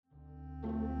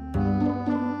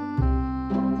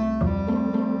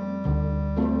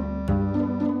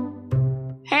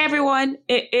everyone.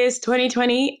 It is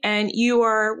 2020, and you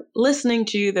are listening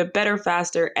to the Better,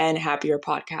 Faster, and Happier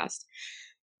podcast.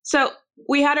 So,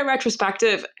 we had a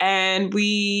retrospective, and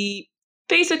we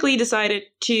basically decided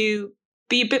to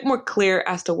be a bit more clear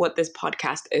as to what this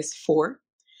podcast is for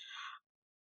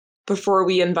before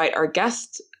we invite our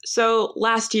guests. So,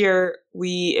 last year,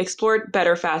 we explored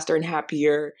Better, Faster, and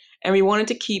Happier, and we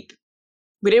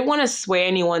didn't want to sway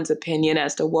anyone's opinion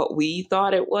as to what we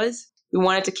thought it was. We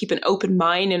wanted to keep an open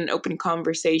mind and an open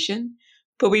conversation,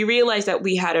 but we realized that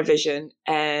we had a vision,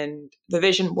 and the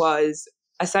vision was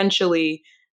essentially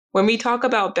when we talk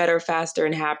about better, faster,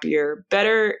 and happier,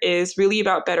 better is really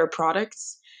about better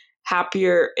products.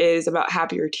 Happier is about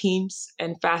happier teams,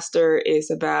 and faster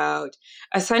is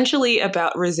essentially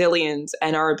about resilience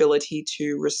and our ability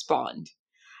to respond.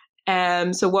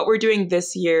 So what we're doing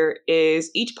this year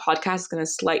is each podcast is going to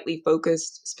slightly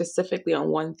focus specifically on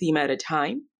one theme at a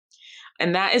time.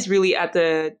 And that is really at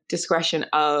the discretion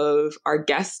of our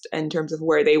guest in terms of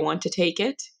where they want to take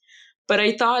it. But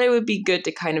I thought it would be good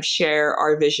to kind of share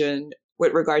our vision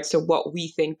with regards to what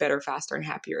we think Better, Faster, and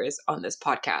Happier is on this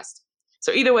podcast.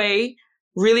 So either way,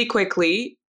 really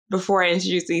quickly, before I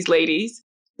introduce these ladies,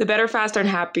 the Better, Faster, and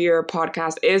Happier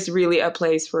podcast is really a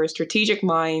place for strategic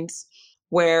minds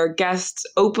where guests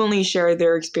openly share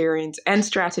their experience and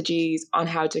strategies on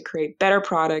how to create better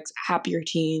products, happier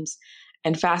teams,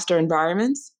 and faster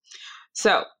environments.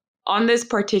 So on this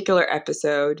particular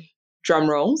episode, drum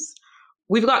rolls,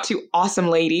 we've got two awesome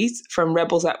ladies from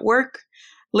Rebels at Work.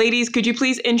 Ladies, could you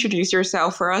please introduce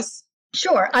yourself for us?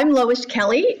 Sure. I'm Lois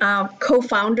Kelly,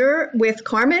 co-founder with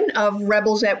Carmen of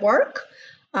Rebels at Work.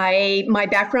 My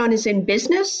background is in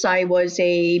business. I was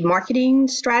a marketing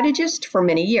strategist for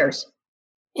many years.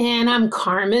 And I'm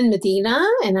Carmen Medina,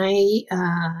 and I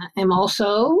am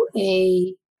also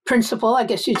a principal, I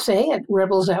guess you'd say, at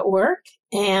Rebels at Work.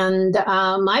 And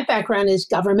my background is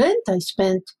government. I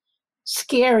spent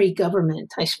scary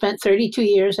government. I spent 32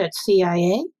 years at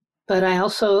CIA, but I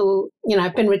also,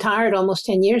 I've been retired almost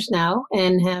 10 years now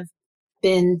and have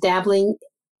been dabbling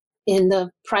in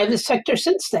the private sector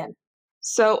since then.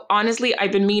 So honestly,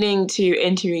 I've been meaning to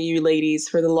interview you ladies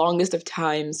for the longest of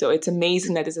time. So it's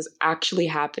amazing that this is actually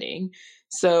happening.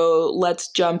 So let's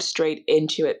jump straight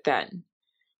into it then.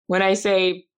 When I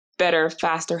say better,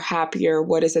 faster, happier,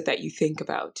 what is it that you think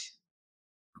about?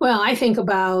 Well, I think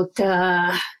about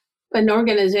an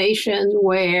organization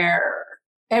where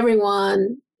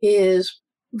everyone is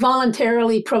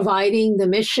voluntarily providing the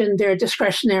mission their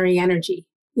discretionary energy.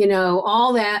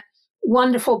 All that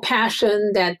wonderful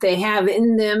passion that they have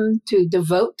in them to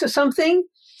devote to something.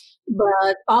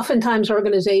 But oftentimes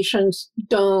organizations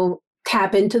don't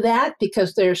tap into that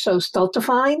because they're so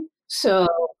stultifying. So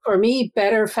for me,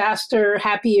 better, faster,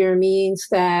 happier means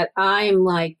that I'm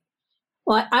like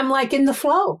in the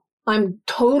flow. I'm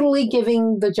totally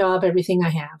giving the job everything I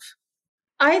have.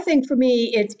 I think for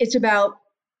me, it's about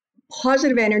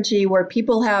positive energy where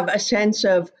people have a sense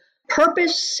of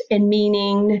purpose and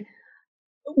meaning,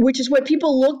 which is what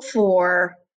people look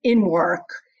for in work.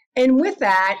 And with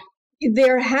that,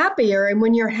 they're happier. And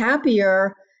when you're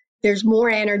happier, there's more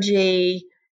energy,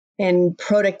 and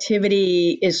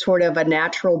productivity is sort of a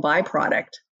natural byproduct.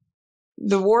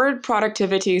 The word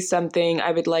productivity is something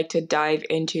I would like to dive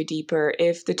into deeper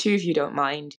if the two of you don't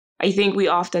mind. I think we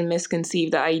often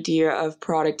misconceive the idea of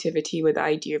productivity with the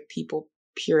idea of people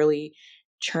purely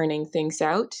churning things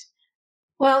out.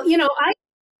 Well, I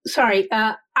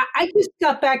just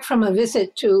got back from a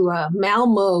visit to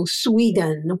Malmo,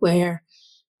 Sweden, where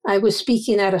I was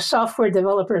speaking at a software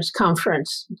developers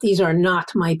conference. These are not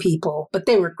my people, but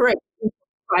they were great,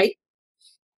 right?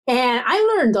 And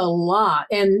I learned a lot.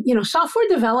 And, software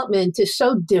development is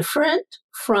so different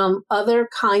from other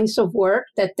kinds of work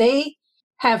that they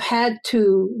have had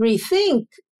to rethink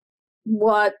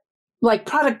what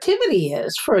productivity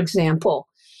is, for example.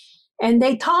 And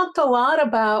they talked a lot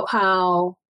about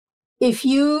how if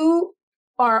you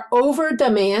are over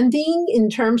demanding in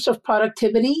terms of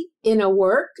productivity in a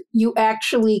work, you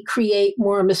actually create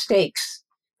more mistakes.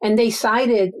 And they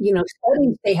cited,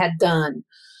 studies they had done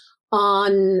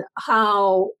on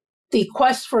how the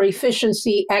quest for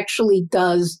efficiency actually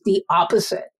does the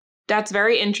opposite. That's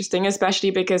very interesting,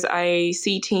 especially because I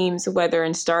see teams, whether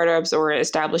in startups or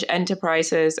established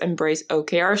enterprises, embrace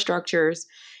OKR structures,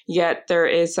 yet there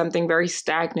is something very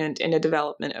stagnant in the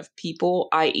development of people,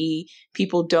 i.e.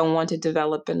 people don't want to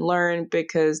develop and learn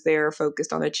because they're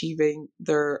focused on achieving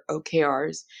their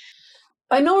OKRs.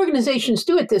 I know organizations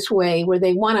do it this way, where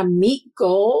they want to meet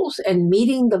goals, and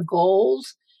meeting the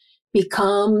goals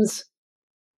becomes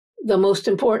the most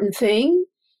important thing.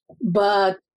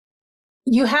 But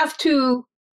you have to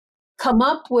come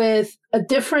up with a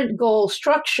different goal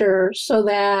structure so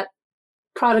that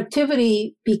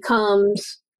productivity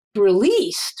becomes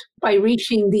released by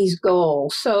reaching these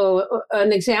goals. So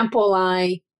an example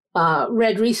I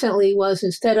read recently was,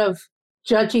 instead of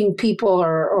judging people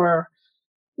or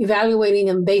evaluating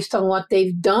them based on what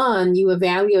they've done, you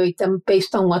evaluate them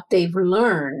based on what they've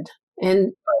learned.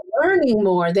 And by learning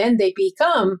more, then they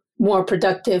become more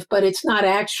productive, but it's not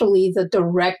actually the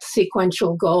direct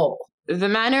sequential goal. The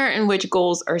manner in which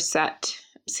goals are set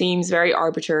seems very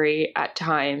arbitrary at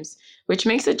times, which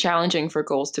makes it challenging for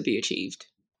goals to be achieved.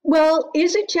 Well,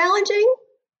 is it challenging?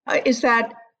 Is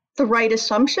that the right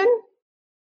assumption?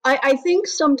 I think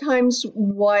sometimes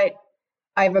what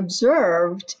I've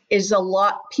observed is a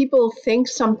lot, people think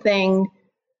something,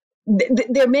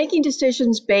 they're making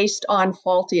decisions based on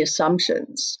faulty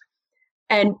assumptions.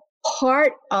 And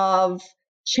part of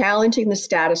challenging the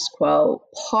status quo,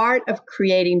 part of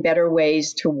creating better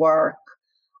ways to work,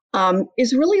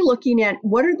 is really looking at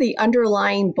what are the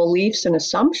underlying beliefs and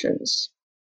assumptions,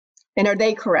 and are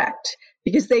they correct?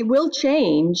 Because they will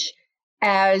change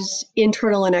as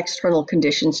internal and external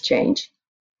conditions change.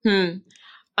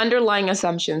 Underlying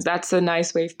assumptions, that's a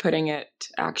nice way of putting it,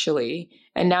 actually.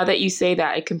 And now that you say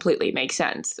that, it completely makes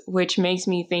sense, which makes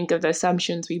me think of the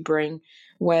assumptions we bring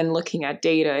when looking at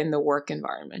data in the work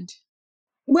environment.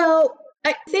 Well,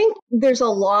 I think there's a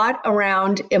lot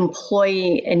around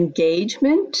employee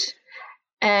engagement.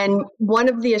 And one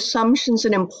of the assumptions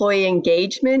in employee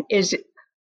engagement is,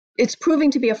 it's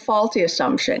proving to be a faulty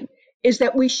assumption, is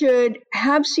that we should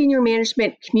have senior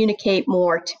management communicate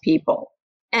more to people.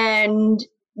 And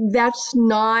that's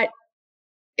not,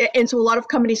 and so a lot of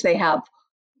companies, they have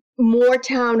more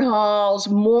town halls,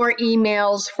 more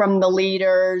emails from the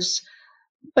leaders,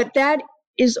 but that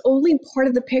is only part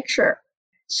of the picture.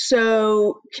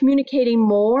 So communicating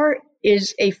more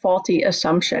is a faulty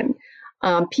assumption.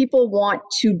 People want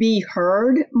to be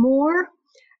heard more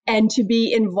and to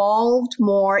be involved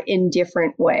more in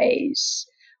different ways,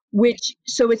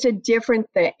 so it's a different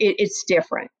thing. It's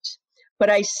different. But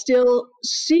I still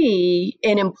see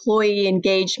in employee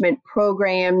engagement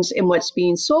programs and what's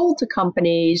being sold to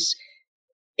companies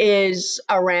is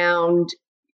around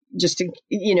just to,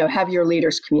 have your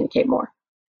leaders communicate more.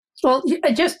 Well,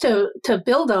 just to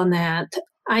build on that,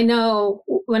 I know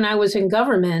when I was in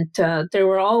government, there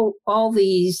were all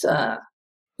these,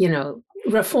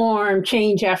 reform,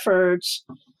 change efforts,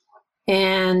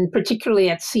 and particularly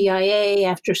at CIA,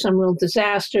 after some real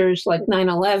disasters like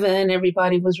 9/11,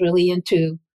 everybody was really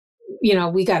into,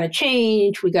 we got to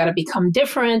change, we got to become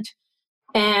different.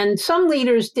 And some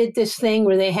leaders did this thing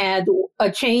where they had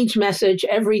a change message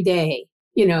every day,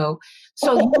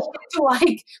 So you get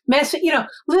to message,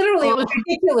 literally it was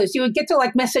ridiculous. You would get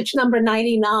to message number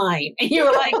 99 and you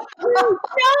were like,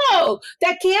 no,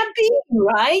 that can't be,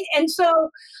 right? And so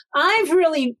I've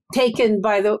really taken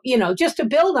by just to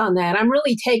build on that, I'm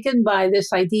really taken by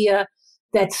this idea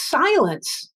that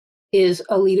silence is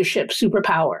a leadership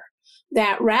superpower,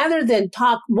 that rather than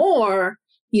talk more,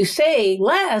 you say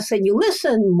less and you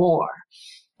listen more.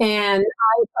 And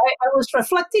I was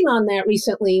reflecting on that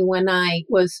recently when I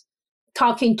was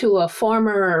talking to a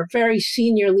former very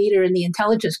senior leader in the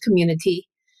intelligence community.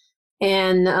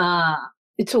 And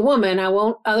it's a woman. I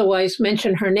won't otherwise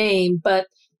mention her name, but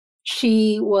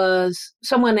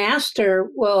someone asked her,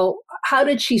 well, how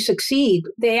did she succeed?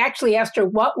 They actually asked her,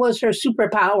 what was her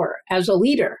superpower as a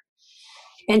leader?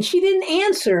 And she didn't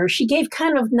answer. She gave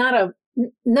kind of not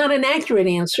an accurate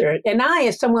answer. And I,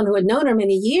 as someone who had known her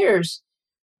many years,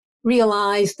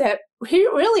 realized that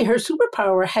really her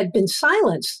superpower had been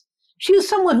silence. She was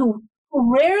someone who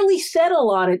rarely said a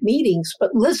lot at meetings,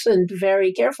 but listened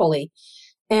very carefully.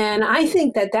 And I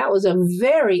think that was a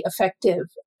very effective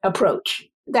approach.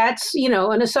 That's,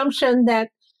 an assumption that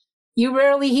you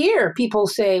rarely hear. People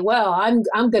say, well,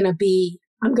 I'm going to be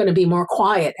more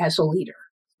quiet as a leader.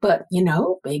 But,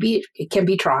 maybe it can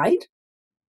be tried.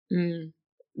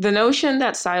 The notion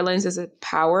that silence is a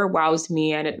power wows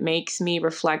me, and it makes me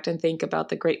reflect and think about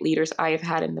the great leaders I have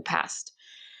had in the past.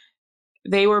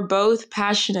 They were both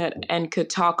passionate and could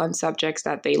talk on subjects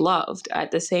that they loved.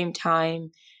 At the same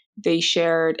time, they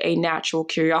shared a natural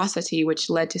curiosity, which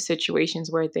led to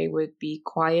situations where they would be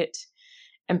quiet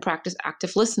and practice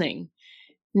active listening.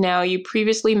 Now, you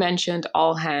previously mentioned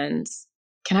all hands.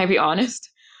 Can I be honest?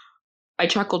 I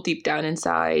chuckled deep down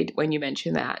inside when you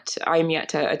mentioned that. I'm yet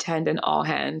to attend an all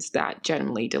hands that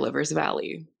generally delivers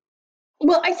value.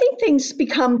 Well, I think things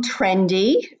become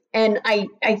trendy, and I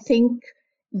think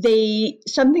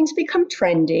some things become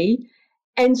trendy,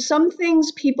 and some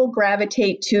things people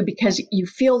gravitate to because you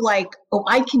feel like, oh,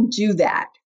 I can do that.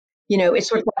 It's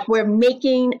sort of like we're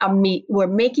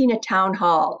making a town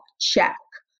hall, check.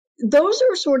 Those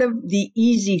are sort of the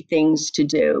easy things to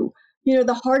do.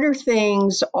 The harder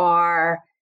things are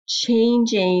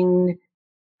changing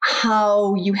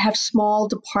how you have small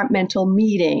departmental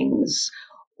meetings,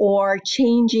 or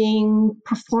changing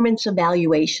performance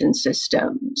evaluation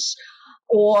systems,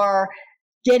 or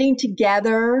getting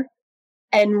together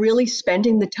and really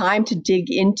spending the time to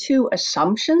dig into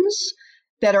assumptions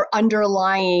that are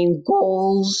underlying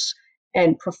goals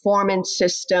and performance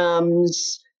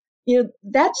systems.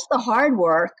 That's the hard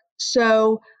work.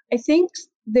 So I think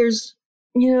there's,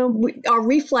 our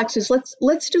reflex is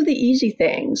let's do the easy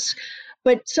things.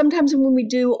 But sometimes when we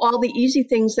do all the easy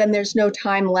things, then there's no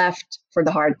time left for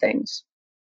the hard things.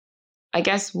 I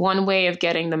guess one way of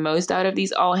getting the most out of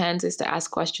these all hands is to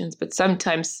ask questions, but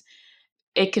sometimes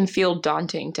it can feel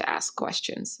daunting to ask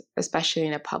questions, especially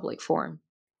in a public forum.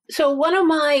 So one of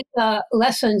my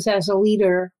lessons as a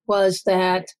leader was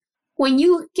that when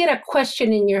you get a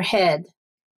question in your head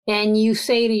and you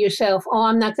say to yourself, oh,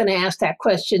 I'm not going to ask that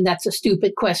question, that's a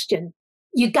stupid question.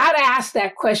 You got to ask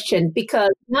that question,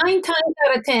 because 9 times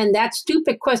out of 10, that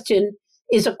stupid question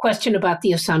is a question about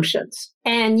the assumptions.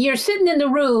 And you're sitting in the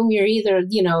room, you're either,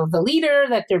 the leader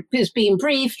that is being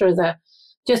briefed, or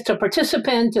just a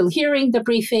participant hearing the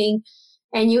briefing.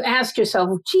 And you ask yourself,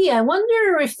 gee, I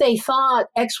wonder if they thought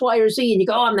X, Y, or Z. And you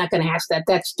go, oh, I'm not going to ask that.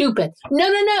 That's stupid.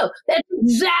 No. That's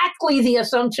exactly the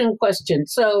assumption question.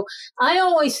 So I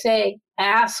always say,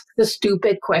 ask the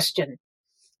stupid question,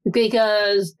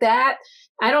 because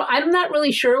I'm not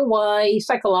really sure why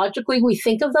psychologically we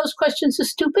think of those questions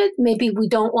as stupid. Maybe we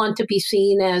don't want to be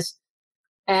seen as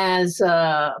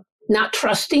not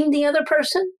trusting the other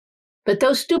person. But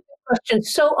those stupid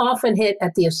questions so often hit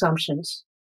at the assumptions.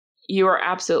 You are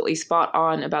absolutely spot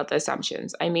on about the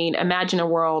assumptions. I mean, imagine a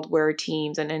world where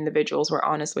teams and individuals were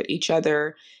honest with each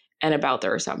other and about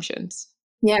their assumptions.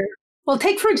 Yeah. Well,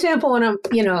 take, for example,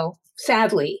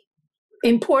 sadly,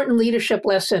 important leadership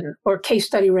lesson or case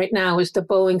study right now is the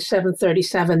Boeing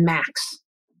 737 MAX.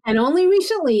 And only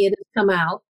recently it has come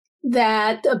out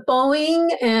that the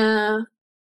Boeing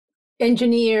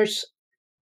engineers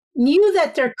knew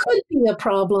that there could be a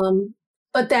problem,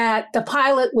 but that the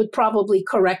pilot would probably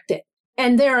correct it.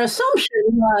 And their assumption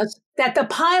was that the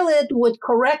pilot would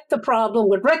correct the problem,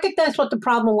 would recognize what the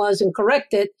problem was and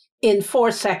correct it in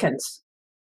 4 seconds.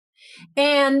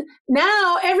 And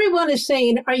now everyone is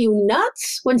saying, are you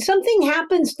nuts? When something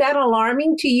happens that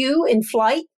alarming to you in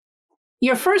flight,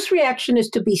 your first reaction is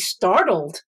to be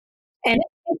startled. And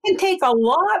it can take a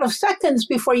lot of seconds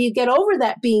before you get over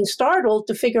that being startled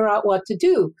to figure out what to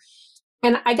do.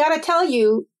 And I got to tell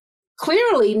you,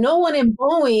 clearly no one in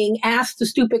Boeing asked the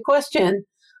stupid question,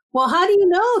 well, how do you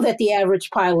know that the average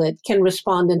pilot can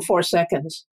respond in 4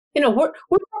 seconds? Where's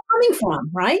that coming from,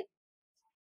 right?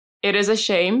 It is a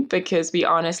shame, because we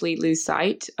honestly lose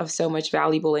sight of so much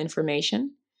valuable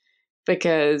information,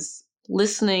 because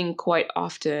listening quite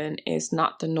often is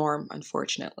not the norm,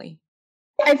 unfortunately.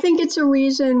 I think it's a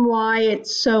reason why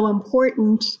it's so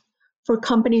important for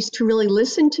companies to really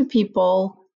listen to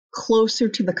people closer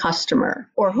to the customer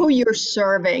or who you're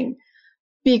serving,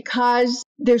 because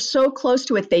they're so close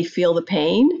to it, they feel the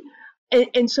pain.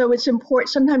 And so it's important.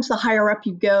 Sometimes the higher up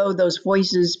you go, those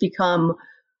voices become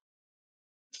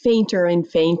fainter and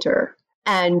fainter,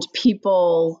 and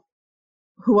people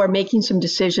who are making some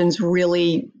decisions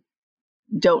really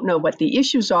don't know what the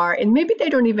issues are, and maybe they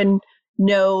don't even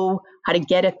know how to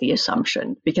get at the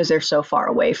assumption because they're so far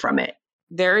away from it.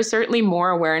 There is certainly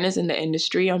more awareness in the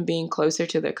industry on being closer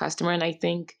to the customer, and I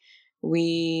think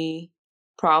we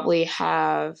probably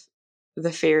have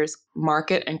the fair's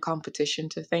market and competition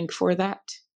to thank for that.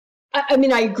 I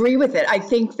mean, I agree with it. I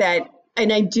think that,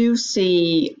 and I do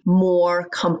see more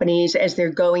companies as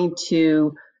they're going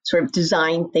to sort of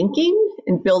design thinking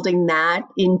and building that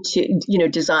into,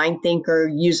 design thinker,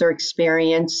 user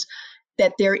experience,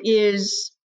 that there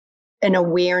is an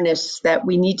awareness that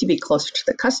we need to be closer to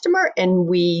the customer, and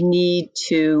we need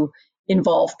to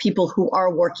involve people who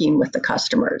are working with the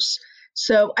customers.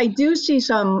 So I do see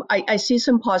I see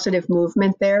some positive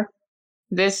movement there.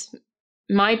 This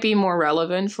might be more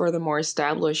relevant for the more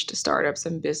established startups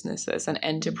and businesses and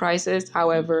enterprises.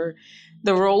 However,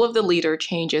 the role of the leader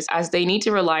changes as they need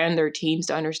to rely on their teams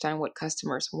to understand what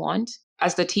customers want,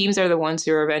 as the teams are the ones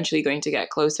who are eventually going to get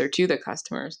closer to the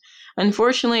customers.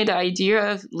 Unfortunately, the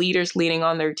idea of leaders leaning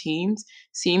on their teams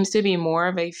seems to be more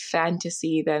of a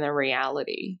fantasy than a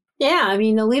reality. Yeah, I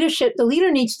mean, the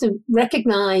leader needs to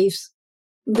recognize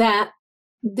that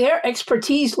their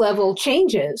expertise level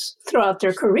changes throughout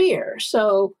their career.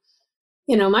 So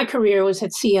My career was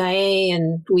at CIA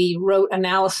and we wrote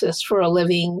analysis for a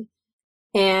living.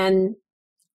 And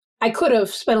I could have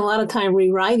spent a lot of time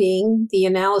rewriting the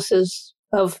analysis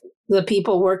of the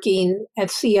people working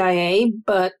at CIA,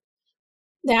 but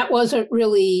that wasn't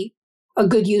really a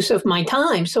good use of my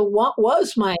time. So what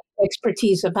was my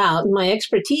expertise about? My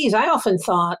expertise, I often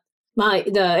thought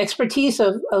the expertise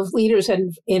of leaders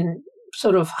in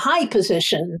sort of high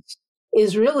positions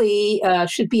is really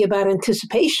should be about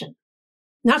anticipation.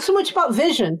 Not so much about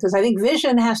vision, because I think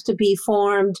vision has to be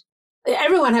formed.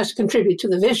 Everyone has to contribute to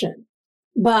the vision,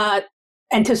 but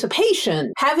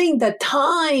anticipation, having the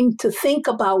time to think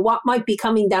about what might be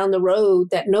coming down the road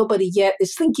that nobody yet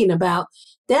is thinking about,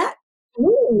 that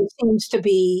really seems to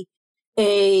be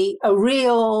a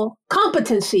real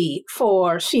competency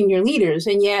for senior leaders.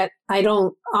 And yet I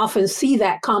don't often see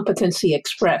that competency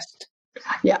expressed.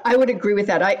 Yeah, I would agree with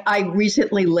that. I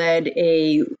recently led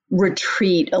a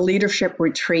retreat, a leadership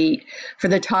retreat for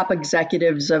the top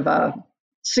executives of a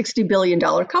 $60 billion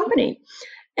company.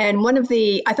 And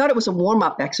I thought it was a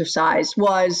warm-up exercise,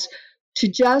 was to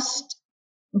just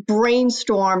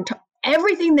brainstorm to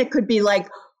everything that could be like,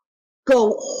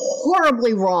 go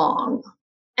horribly wrong.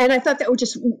 And I thought that would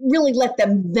just really let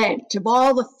them vent of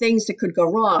all the things that could go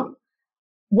wrong.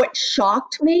 What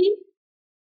shocked me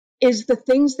is the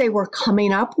things they were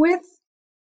coming up with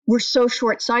were so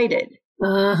short-sighted.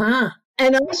 Uh-huh.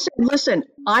 And I said, listen,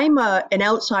 I'm an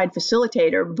outside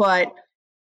facilitator, but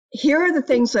here are the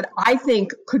things that I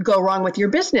think could go wrong with your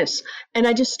business. And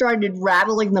I just started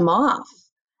rattling them off.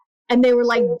 And they were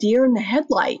like deer in the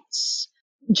headlights.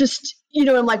 Just,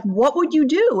 I'm like, what would you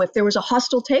do if there was a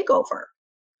hostile takeover?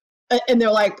 And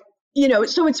they're like,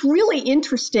 so it's really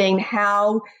interesting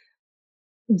how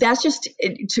that's just,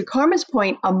 to Carmen's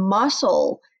point, a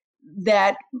muscle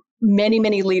that many,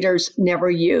 many leaders never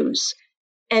use.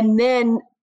 And then,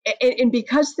 and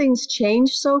because things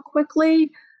change so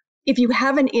quickly, if you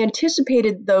haven't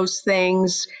anticipated those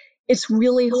things, it's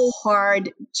really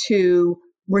hard to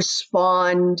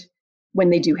respond when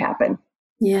they do happen.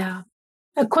 Yeah.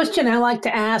 A question I like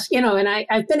to ask, and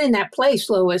I've been in that place,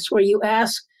 Lois, where you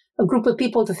ask a group of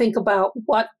people to think about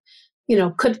what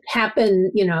could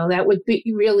happen, that would be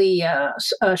really a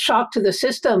shock to the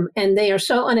system. And they are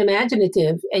so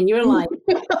unimaginative. And you're like,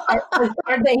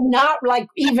 are they not like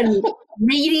even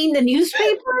reading the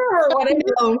newspaper or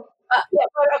whatever?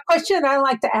 But a question I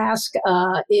like to ask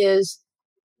is,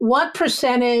 what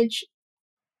percentage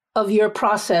of your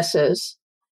processes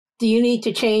do you need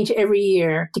to change every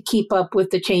year to keep up with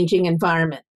the changing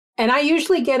environment? And I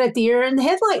usually get a deer in the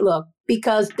headlight look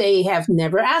because they have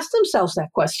never asked themselves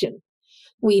that question.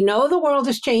 We know the world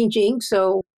is changing,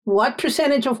 so what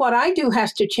percentage of what I do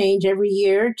has to change every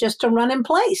year just to run in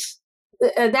place?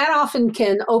 That often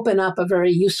can open up a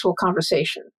very useful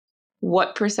conversation.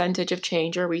 What percentage of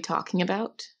change are we talking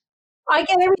about? I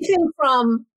get everything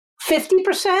from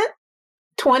 50%,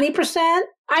 20%.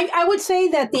 I would say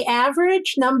that the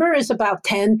average number is about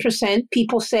 10%.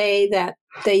 People say that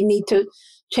they need to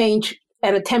change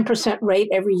at a 10% rate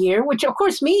every year, which of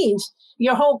course means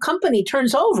your whole company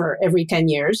turns over every 10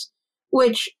 years,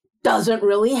 which doesn't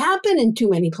really happen in too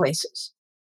many places.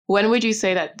 When would you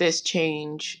say that this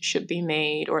change should be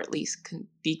made or at least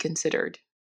be considered?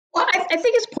 Well, I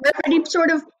think it's part of any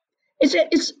sort of,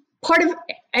 it's part of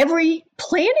every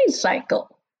planning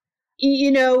cycle,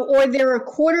 or there are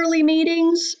quarterly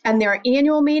meetings and there are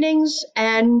annual meetings,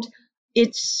 and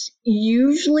it's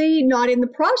usually not in the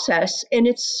process. And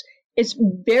it's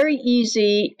very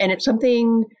easy, and it's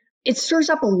something, it stirs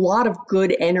up a lot of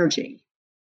good energy.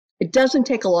 It doesn't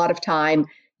take a lot of time.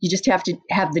 You just have to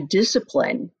have the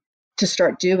discipline to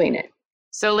start doing it.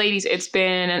 So ladies, it's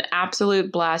been an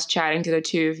absolute blast chatting to the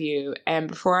two of you. And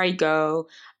before I go,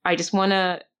 I just want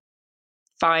to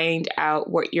find out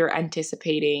what you're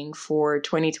anticipating for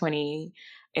 2020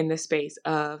 in the space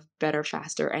of better,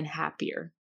 faster, and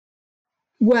happier.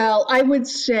 Well, I would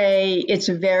say it's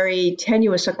a very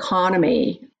tenuous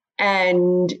economy.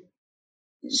 And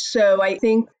so I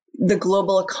think the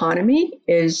global economy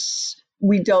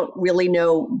we don't really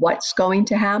know what's going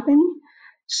to happen.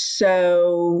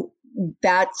 So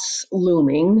that's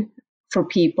looming for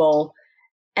people.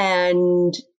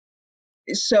 And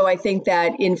so I think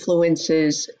that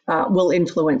will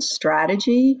influence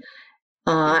strategy.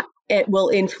 It will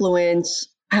influence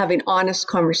having honest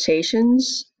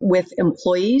conversations with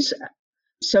employees.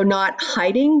 So not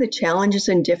hiding the challenges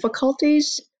and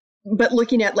difficulties, but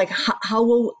looking at like,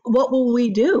 what will we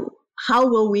do? How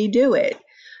will we do it?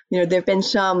 There've been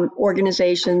some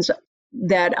organizations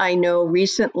that I know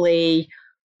recently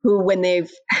who, when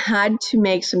they've had to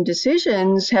make some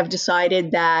decisions, have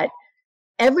decided that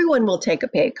everyone will take a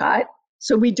pay cut,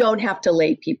 so we don't have to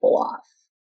lay people off.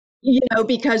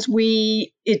 Because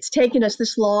it's taken us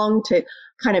this long to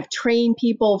kind of train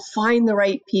people, find the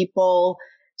right people.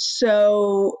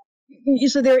 So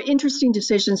there are interesting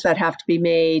decisions that have to be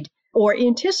made or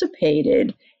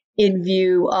anticipated in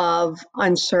view of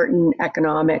uncertain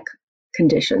economic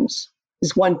conditions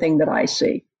is one thing that I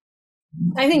see.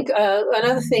 I think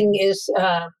another thing is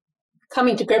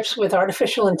coming to grips with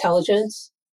artificial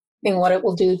intelligence and what it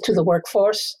will do to the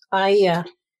workforce. I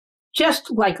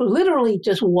just like literally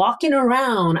just walking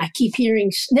around, I keep hearing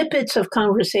snippets of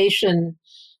conversation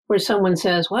where someone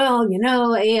says, well,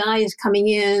 AI is coming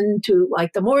into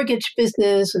like the mortgage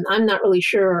business and I'm not really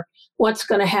sure what's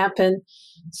going to happen.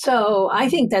 So I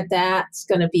think that that's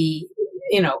going to be,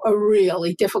 a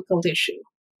really difficult issue.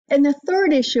 And the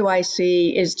third issue I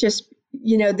see is just,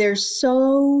 there's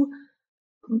so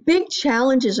big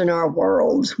challenges in our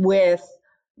world with,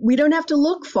 we don't have to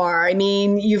look far. I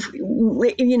mean, we've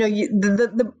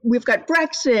got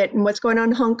Brexit and what's going on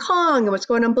in Hong Kong and what's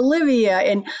going on in Bolivia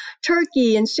and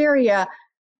Turkey and Syria.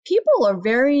 People are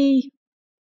very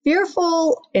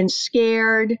fearful and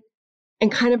scared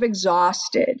and kind of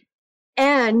exhausted.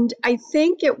 And I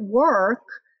think at work,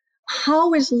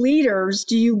 how as leaders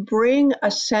do you bring a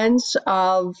sense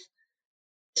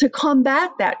to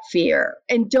combat that fear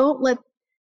and don't let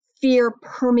fear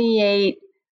permeate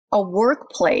a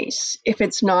workplace if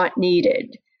it's not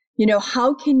needed?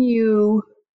 How can you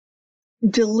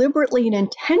deliberately and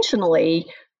intentionally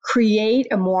create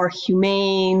a more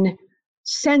humane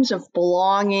sense of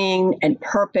belonging and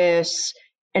purpose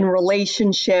and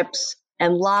relationships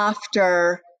and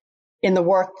laughter in the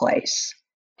workplace?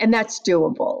 And that's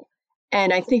doable.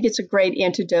 And I think it's a great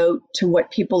antidote to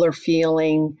what people are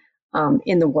feeling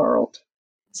in the world.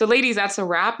 So ladies, that's a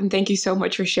wrap. And thank you so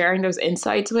much for sharing those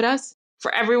insights with us.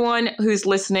 For everyone who's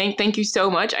listening, thank you so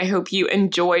much. I hope you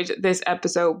enjoyed this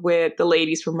episode with the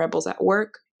ladies from Rebels at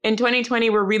Work. In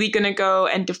 2020, we're really going to go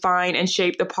and define and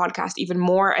shape the podcast even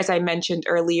more. As I mentioned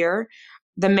earlier,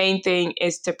 the main thing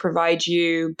is to provide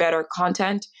you better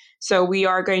content. So we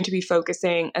are going to be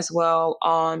focusing as well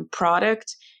on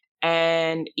product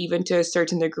and even to a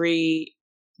certain degree,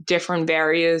 different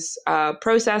various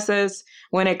processes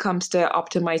when it comes to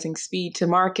optimizing speed to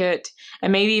market,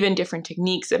 and maybe even different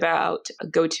techniques about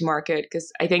go-to-market,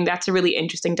 because I think that's a really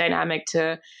interesting dynamic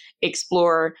to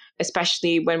explore,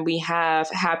 especially when we have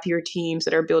happier teams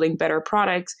that are building better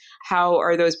products. How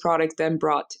are those products then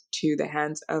brought to the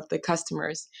hands of the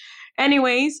customers?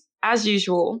 Anyways, as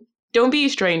usual, don't be a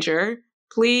stranger.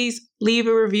 Please leave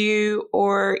a review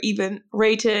or even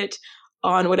rate it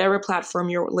on whatever platform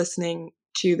you're listening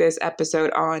to this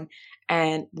episode on,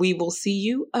 and we will see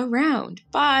you around.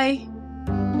 Bye.